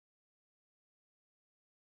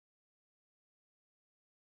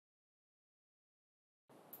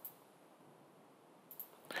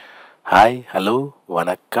Hi, hello,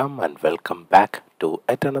 vanakkam, and welcome back to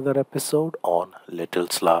yet another episode on Little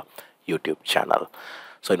Slaw YouTube channel.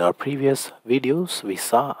 So, in our previous videos, we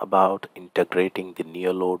saw about integrating the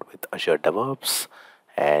Load with Azure DevOps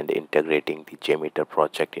and integrating the JMeter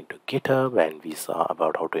project into GitHub, and we saw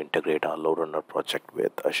about how to integrate our load runner project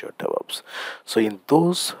with Azure DevOps. So, in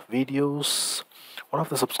those videos, one of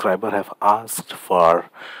the subscriber have asked for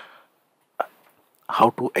how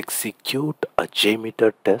to execute a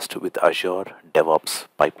JMeter test with Azure DevOps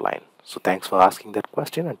pipeline. So thanks for asking that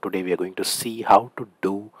question, and today we are going to see how to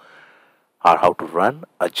do or how to run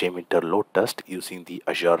a JMeter load test using the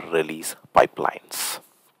Azure Release pipelines.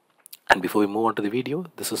 And before we move on to the video,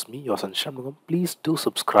 this is me, your son Shanmugam. Please do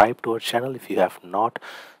subscribe to our channel if you have not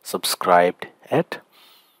subscribed yet.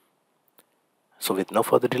 So with no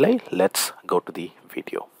further delay, let's go to the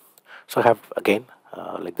video. So I have again,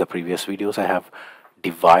 like the previous videos, I have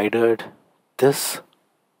divided this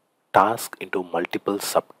task into multiple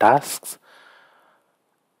subtasks,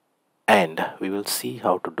 and we will see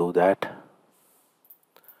how to do that.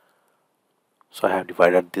 So I have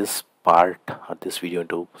divided this part or this video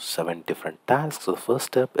into 7 different tasks. So the first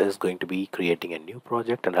step is going to be creating a new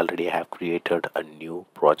project, and already I have created a new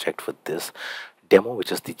project for this demo,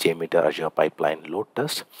 which is the JMeter Azure pipeline load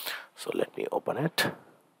test. So let me open it.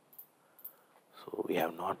 So we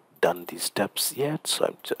have not done these steps yet,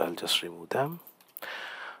 so I'll just remove them.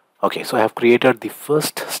 Okay, so I have created the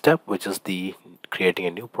first step, which is the creating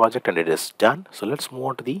a new project, and it is done. So let's move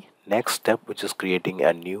on to the next step, which is creating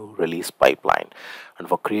a new release pipeline. And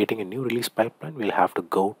for creating a new release pipeline, we'll have to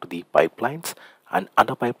go to the pipelines, and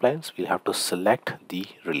under pipelines we'll have to select the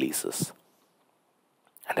releases.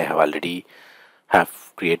 And I have already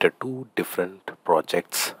created 2 different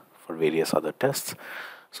projects for various other tests.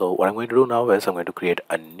 So what I'm going to do now is I'm going to create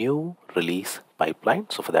a new release pipeline.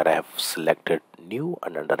 So for that I have selected new,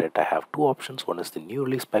 and under it I have 2 options. One is the new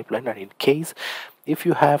release pipeline, and in case if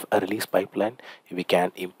you have a release pipeline, we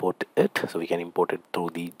can import it. So we can import it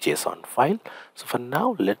through the JSON file. So for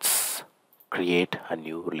now, let's create a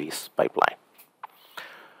new release pipeline.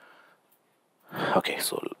 Okay,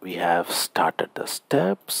 so we have started the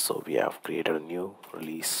steps. So we have created a new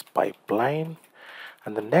release pipeline.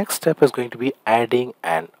 And the next step is going to be adding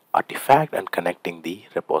an artifact and connecting the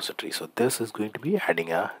repository. So this is going to be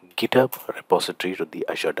adding a GitHub repository to the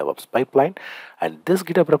Azure DevOps pipeline, and this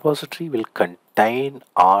GitHub repository will contain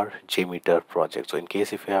our JMeter project. So in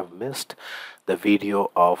case if you have missed the video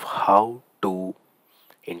of how to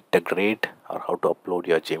integrate or how to upload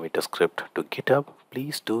your JMeter script to GitHub,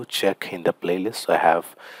 please do check in the playlist. So I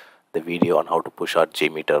have the video on how to push our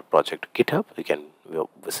JMeter project to GitHub. You can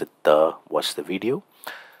watch the video.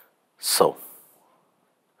 So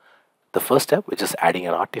the first step, which is adding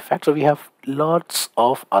an artifact. So we have lots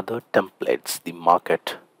of other templates, the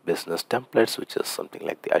market business templates, which is something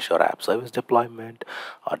like the Azure App Service deployment,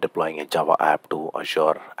 or deploying a Java app to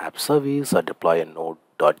Azure App Service, or deploy a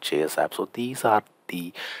Node.js app. So these are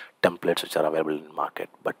the templates which are available in market.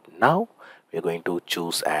 But now we're going to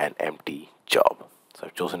choose an empty job. So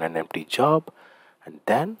I've chosen an empty job, and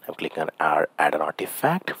then I'm clicking on add an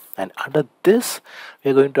artifact, and under this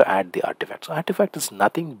we're going to add the artifact. So artifact is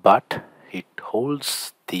nothing but it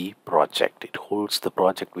holds the project. It holds the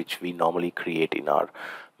project which we normally create in our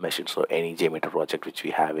machine. So any JMeter project which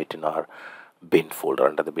we have it in our bin folder,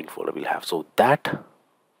 under the bin folder we'll have. So that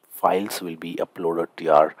files will be uploaded to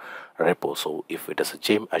our repo. So if it is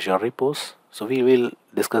a Azure repos, so we will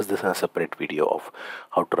discuss this in a separate video of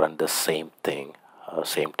how to run the same thing,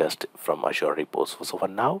 same test from Azure repos. So for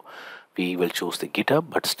now we will choose the GitHub,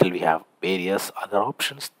 but still we have various other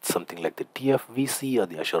options, something like the TFVC or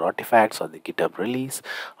the Azure artifacts or the GitHub release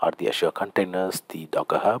or the Azure containers, the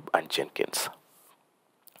Docker Hub and Jenkins.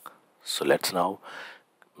 So let's now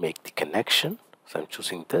make the connection. So I'm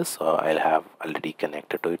choosing this. I'll have already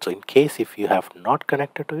connected to it. So in case if you have not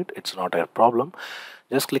connected to it, it's not a problem.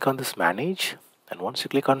 Just click on this manage, and once you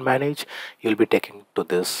click on manage, you'll be taken to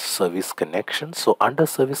this service connections. So under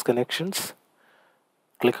service connections,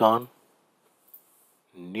 click on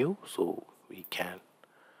new. So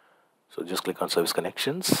just click on service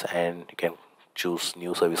connections, and you can choose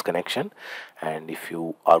new service connection. And if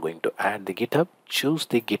you are going to add the GitHub, choose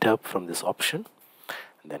the GitHub from this option,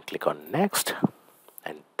 and then click on next.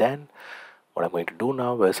 And then what I'm going to do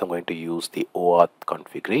now is I'm going to use the OAuth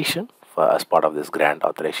configuration as part of this grant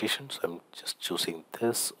authorization. So I'm just choosing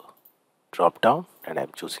this drop down, and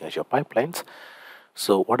I'm choosing Azure pipelines.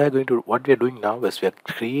 So what we are doing now is we are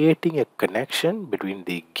creating a connection between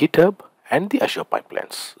the GitHub and the Azure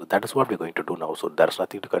pipelines. So that is what we're going to do now. So there's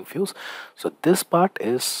nothing to confuse. So this part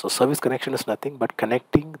is, so service connection is nothing but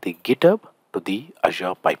connecting the GitHub to the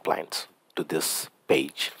Azure pipelines to this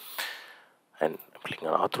page, and I'm clicking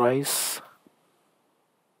on authorize,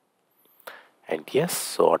 and yes,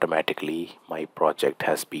 so automatically my project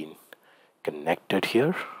has been connected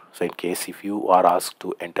here. So in case if you are asked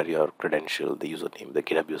to enter your credential, the username, the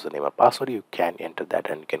GitHub username or password, you can enter that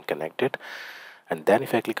and you can connect it. And then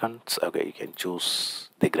if I click on, okay, you can choose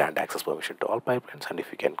the grant access permission to all pipelines, and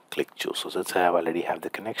if you can click choose. So since I already have the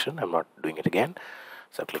connection, I'm not doing it again.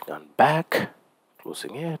 So I'm clicking on back,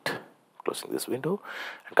 closing it, closing this window,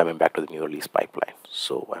 and coming back to the new release pipeline.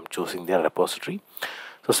 So I'm choosing their repository.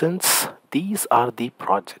 So since these are the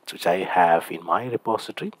projects which I have in my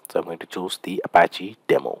repository, so I'm going to choose the Apache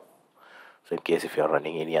demo. So in case if you're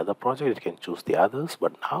running any other project, you can choose the others,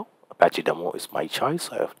 but now Apache demo is my choice.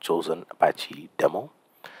 I have chosen Apache demo,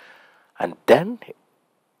 and then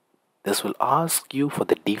this will ask you for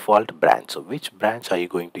the default branch. So which branch are you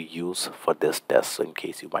going to use for this test? So in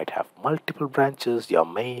case you might have multiple branches, your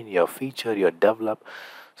main, your feature, your develop,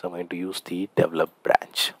 so I'm going to use the develop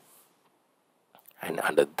branch, and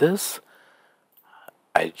under this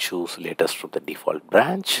I'll choose latest from the default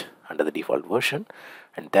branch under the default version,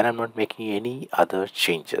 and then I'm not making any other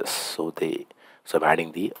changes. So I'm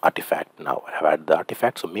adding the artifact now. I have added the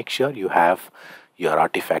artifact, so make sure you have your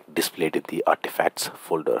artifact displayed in the artifacts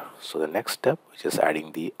folder. So the next step, which is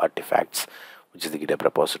adding the artifacts, which is the GitHub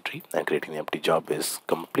repository, and creating the empty job is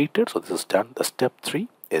completed. So this is done. The step 3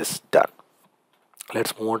 is done.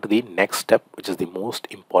 Let's move on to the next step, which is the most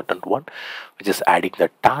important one, which is adding the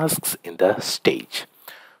tasks in the stage.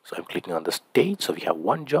 So I'm clicking on the stage. So we have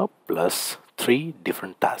one job plus 3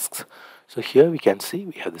 different tasks. So here we can see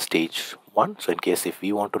we have the stage 1. So in case if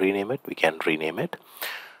we want to rename it, we can rename it.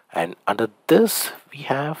 And under this we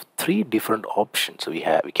have 3 different options. So we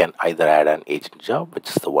can either add an agent job, which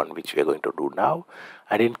is the one which we are going to do now.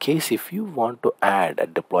 And in case if you want to add a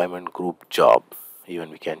deployment group job, even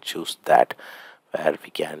we can choose that, where we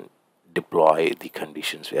can deploy the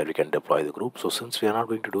conditions, where we can deploy the group. So since we are not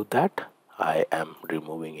going to do that, I am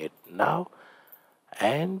removing it now.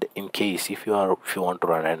 And in case if you want to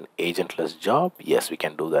run an agentless job, yes, we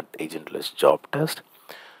can do that agentless job test.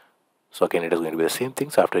 So again, it is going to be the same thing.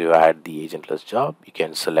 So after you add the agentless job, you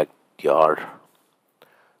can select your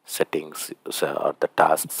settings or the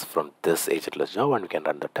tasks from this agentless job, and we can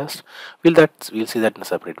run the test. We'll see that in a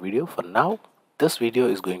separate video. For now, this video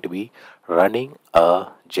is going to be running a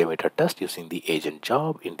JMeter test using the agent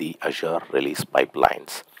job in the Azure Release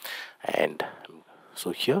pipelines. And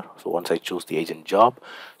so once I choose the agent job,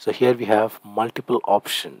 so here we have multiple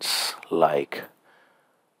options like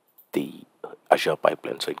the Azure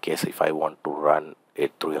pipeline. So in case if I want to run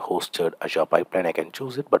it through a hosted Azure pipeline, I can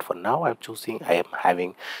choose it, but for now I am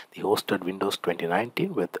having the hosted Windows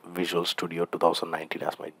 2019 with Visual Studio 2019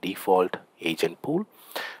 as my default agent pool.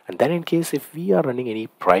 And then in case if we are running any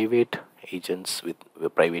private agents with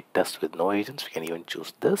private tests with no agents, we can even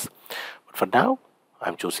choose this, but for now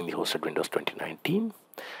I'm choosing the hosted Windows 2019,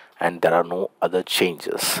 and there are no other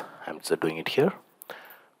changes. I'm just doing it here.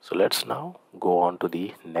 So let's now go on to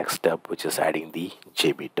the next step, which is adding the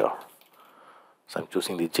JMeter. So I'm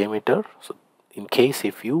choosing the JMeter. So in case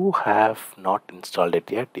if you have not installed it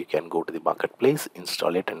yet, you can go to the marketplace,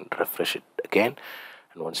 install it, and refresh it again.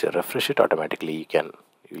 And once you refresh it, automatically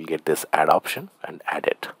you'll get this add option and add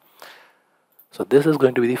it. So this is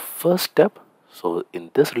going to be the first step. So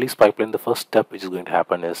in this release pipeline, the first step which is going to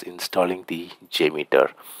happen is installing the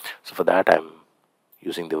JMeter. So for that, I'm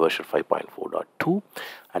using the version 5.4.2,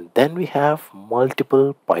 and then we have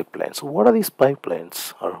multiple pipelines. So what are these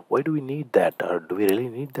pipelines, or why do we need that, or do we really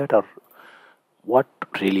need that, or what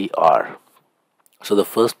really are? So the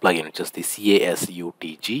first plugin, which is the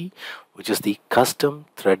CASUTG, which is the custom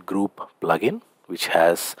thread group plugin, which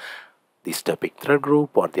has the stepping thread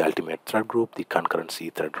group or the ultimate thread group, the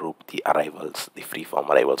concurrency thread group, the arrivals, the freeform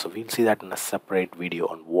arrivals. So we'll see that in a separate video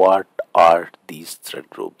on what are these thread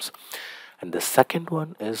groups. And the second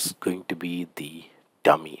one is going to be the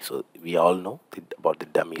dummy. So we all know about the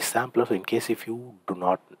dummy sampler. So in case if you do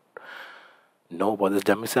not know about this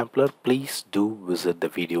dummy sampler, please do visit the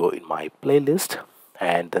video in my playlist.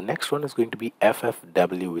 And the next one is going to be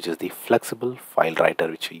FFW, which is the flexible file writer,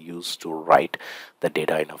 which we use to write the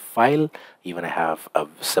data in a file. Even I have a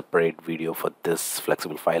separate video for this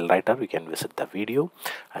flexible file writer. We can visit the video.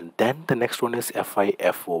 And then the next one is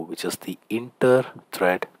FIFO, which is the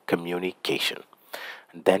inter-thread communication.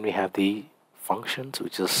 And then we have the functions,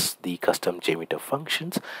 which is the custom JMeter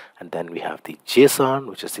functions. And then we have the JSON,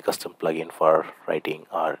 which is the custom plugin for writing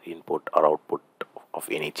our input or output of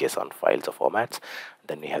any JSON files or formats.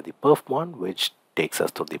 Then we have the perfmon, which takes us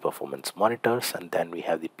to the performance monitors. And then we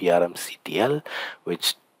have the PRMCTL,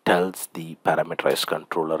 which tells the parameterized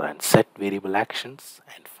controller and set variable actions.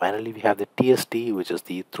 And finally, we have the TST, which is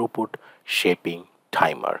the throughput shaping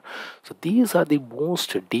timer. So these are the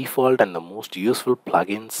most default and the most useful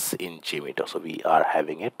plugins in JMeter. So we are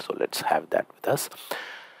having it. So let's have that with us.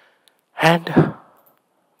 And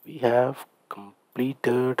we have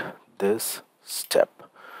completed this step.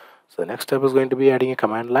 So the next step is going to be adding a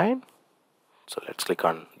command line. So let's click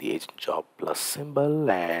on the agent job plus symbol,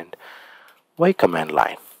 and why command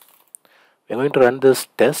line? We're going to run this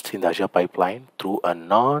test in the Azure pipeline through a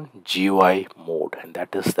non-GUI mode, and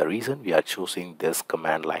that is the reason we are choosing this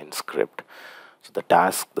command line script. So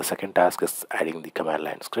the second task is adding the command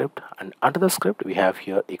line script, and under the script we have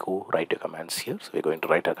here echo write your commands here. So we're going to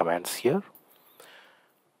write our commands here,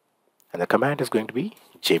 and the command is going to be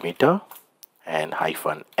JMeter and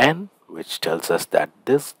 -n, which tells us that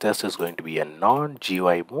this test is going to be a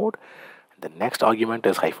non-GUI mode. The next argument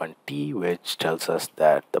is -t, which tells us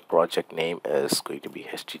that the project name is going to be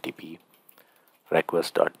http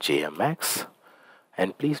request.jmx.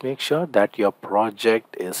 And please make sure that your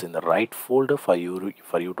project is in the right folder for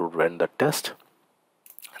you to run the test.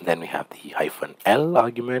 And then we have the -l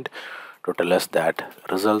argument to tell us that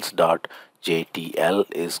results.jtl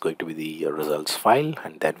is going to be the results file.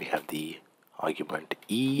 And then we have the argument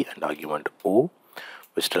e and argument o,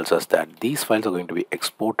 which tells us that these files are going to be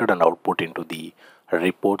exported and output into the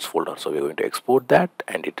reports folder. So we're going to export that,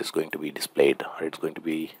 and it is going to be displayed, or it's going to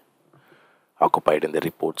be occupied in the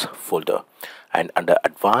reports folder. And under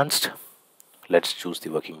advanced, let's choose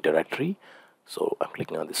the working directory. So I'm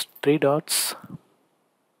clicking on these three dots.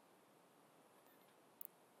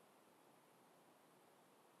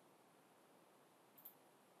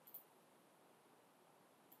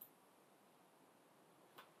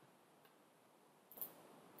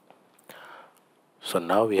 So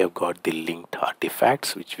now we have got the linked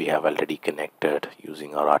artifacts, which we have already connected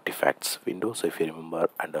using our artifacts window. So if you remember,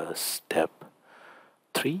 under step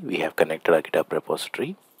 3, we have connected our GitHub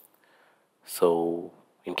repository. So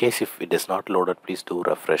in case if it is not loaded, please do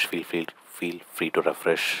refresh. Feel free to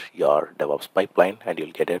refresh your DevOps pipeline and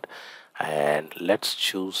you'll get it. And let's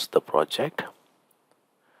choose the project.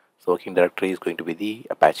 So working directory is going to be the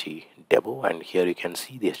Apache demo, and here you can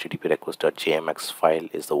see the http request.jmx file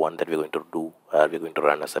is the one that we're going to do. We're going to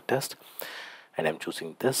run as a test, and I'm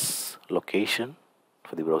choosing this location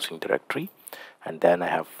for the browsing directory. And then I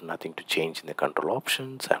have nothing to change in the control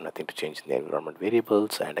options. I have nothing to change in the environment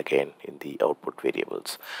variables, and again in the output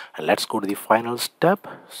variables. And let's go to the final step.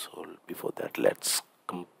 So before that, let's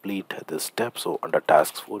complete this step. So under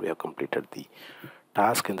tasks 4, we have completed the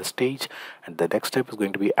task in the stage, and the next step is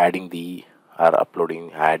going to be adding the add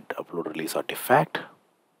upload release artifact.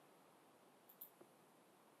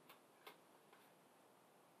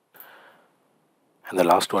 And the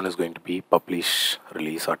last one is going to be publish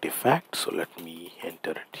release artifact. So let me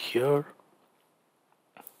enter it here.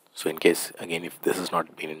 So in case, again, if this has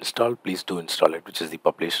not been installed, please do install it, which is the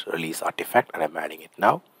publish release artifact, and I'm adding it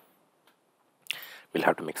now. We'll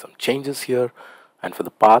have to make some changes here. And for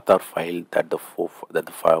the path or file that the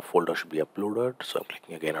file folder should be uploaded, so I'm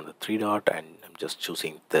clicking again on the 3 dot, and I'm just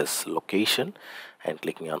choosing this location and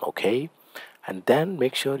clicking on OK. And then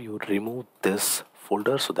make sure you remove this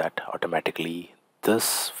folder so that automatically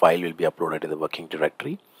this file will be uploaded in the working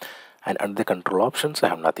directory. And under the control options, I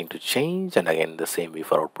have nothing to change, and again the same way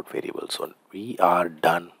for output variables. So we are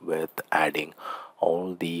done with adding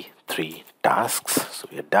all the 3 tasks. So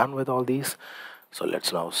we are done with all these. So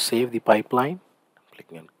let's now save the pipeline.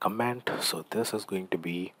 Clicking on command. So this is going to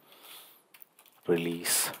be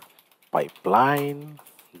release pipeline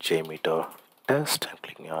JMeter test. I'm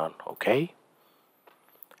clicking on OK.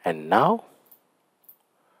 And now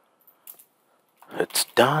it's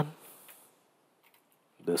done.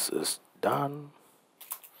 This is done.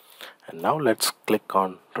 And now let's click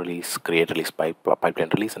on release, create release pipeline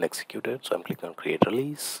release and execute it. So I'm clicking on create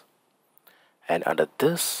release. And under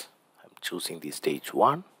this, I'm choosing the stage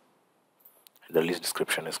 1. The release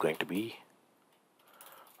description is going to be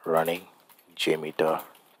running JMeter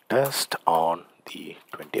test on the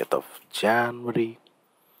 20th of January,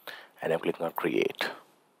 and I'm clicking on create.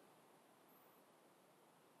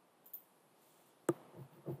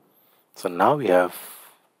 So now we have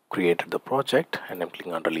created the project, and I'm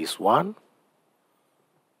clicking on release 1.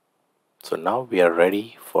 So now we are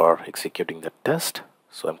ready for executing the test.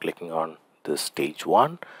 So I'm clicking on this stage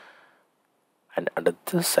 1. And under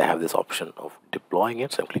this, I have this option of deploying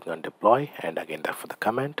it. So I'm clicking on deploy, and again for the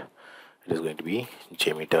comment, it is going to be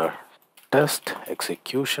JMeter test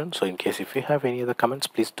execution. So in case if you have any other comments,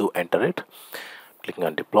 please do enter it. Clicking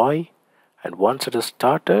on deploy, and once it is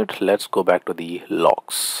started, let's go back to the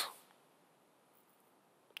logs.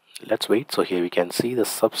 let's wait. So here we can see the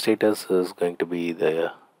substatus is going to be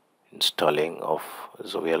the installing of,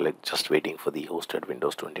 so we are like just waiting for the hosted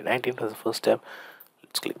Windows 2019 as the first step.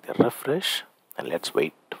 Let's click the refresh and let's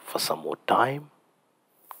wait for some more time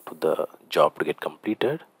to the job to get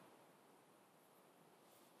completed.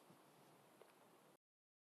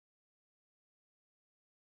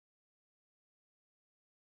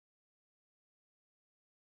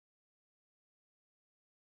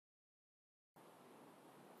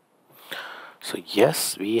 So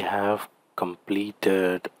yes, we have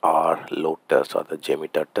completed our load test or the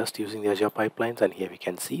JMeter test using the Azure pipelines, and here we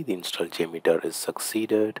can see the install JMeter is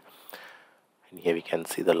succeeded, and here we can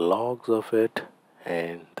see the logs of it.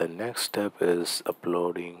 And the next step is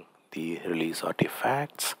uploading the release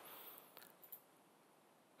artifacts.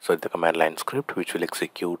 So the command line script which will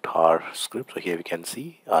execute our script. So here we can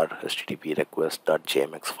see our http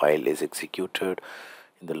request.jmx file is executed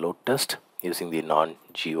in the load test using the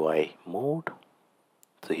non-GUI mode.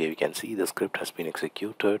 So here we can see the script has been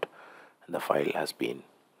executed and the file has been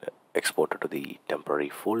exported to the temporary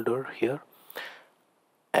folder here.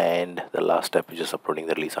 And the last step is just uploading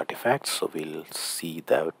the release artifacts. So we'll see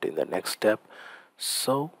that in the next step.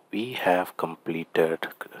 So we have completed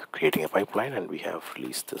creating a pipeline and we have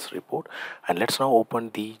released this report. And let's now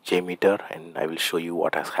open the JMeter and I will show you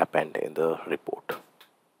what has happened in the report.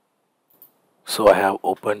 So I have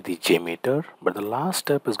opened the JMeter, but the last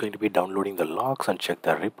step is going to be downloading the logs and check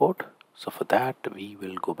the report. So for that we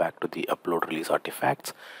will go back to the upload release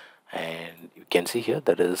artifacts, and you can see here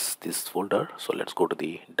there is this folder. So let's go to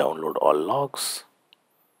the download all logs.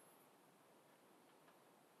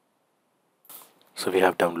 So we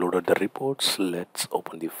have downloaded the reports. Let's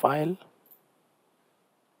open the file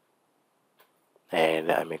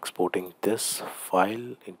and I'm exporting this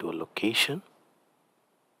file into a location.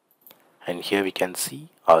 And here we can see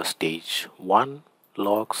our stage 1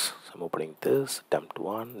 logs. So I'm opening this, attempt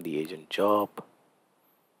 1, the agent job.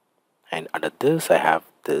 And under this I have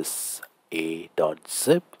this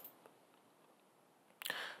a.zip.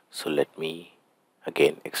 So let me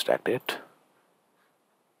again extract it.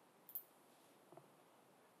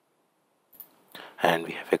 And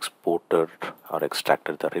we have exported or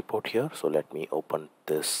extracted the report here. So let me open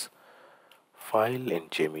this file in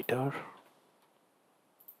JMeter.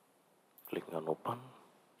 Clicking on open.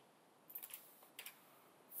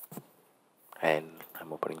 And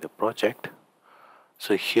I'm opening the project.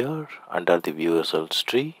 So here under the view results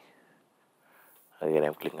tree, again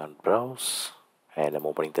I'm clicking on browse and I'm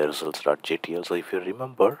opening the results.jtl. So if you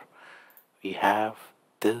remember, we have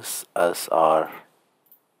this as our,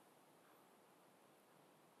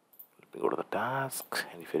 let me go to the task,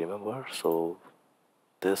 and if you remember, so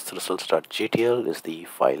this results.jtl is the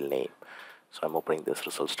file name. So I'm opening this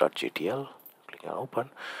results.jtl, clicking on open.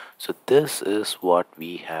 So this is what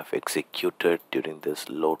we have executed during this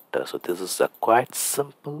load test. So this is a quite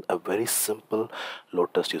simple, a very simple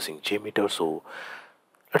load test using JMeter. So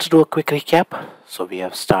let's do a quick recap. So we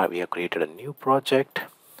have created a new project,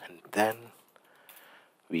 and then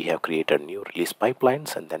we have created new release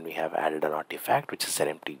pipelines, and then we have added an artifact which is an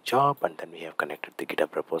empty job, and then we have connected the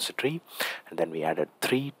GitHub repository, and then we added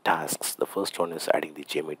 3 tasks. The first one is adding the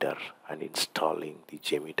JMeter and installing the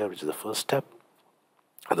JMeter, which is the first step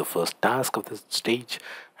or the first task of this stage.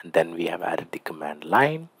 And then we have added the command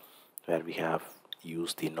line where we have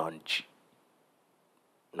used the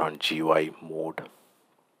non-GUI mode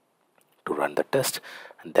to run the test.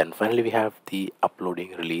 And then finally we have the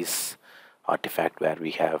uploading release artifact where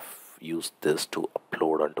we have used this to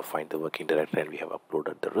upload and to find the working directory, and we have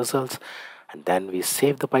uploaded the results. And then we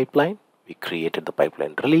saved the pipeline, we created the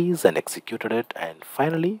pipeline release and executed it. And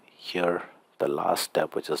finally here the last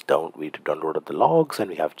step, which is we downloaded the logs and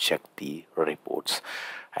we have checked the reports,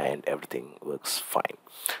 and everything works fine.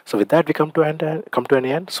 So with that we come to an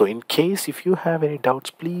end. So in case if you have any doubts,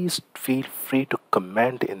 please feel free to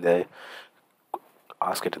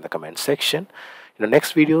ask it in the comment section. In the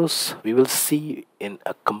next videos we will see in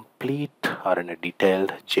a complete or in a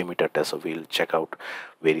detailed JMeter test. So we'll check out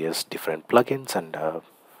various different plugins and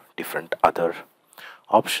different other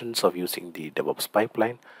options of using the DevOps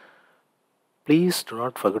pipeline. Please do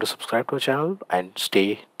not forget to subscribe to our channel and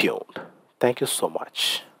stay tuned. Thank you so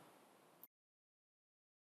much.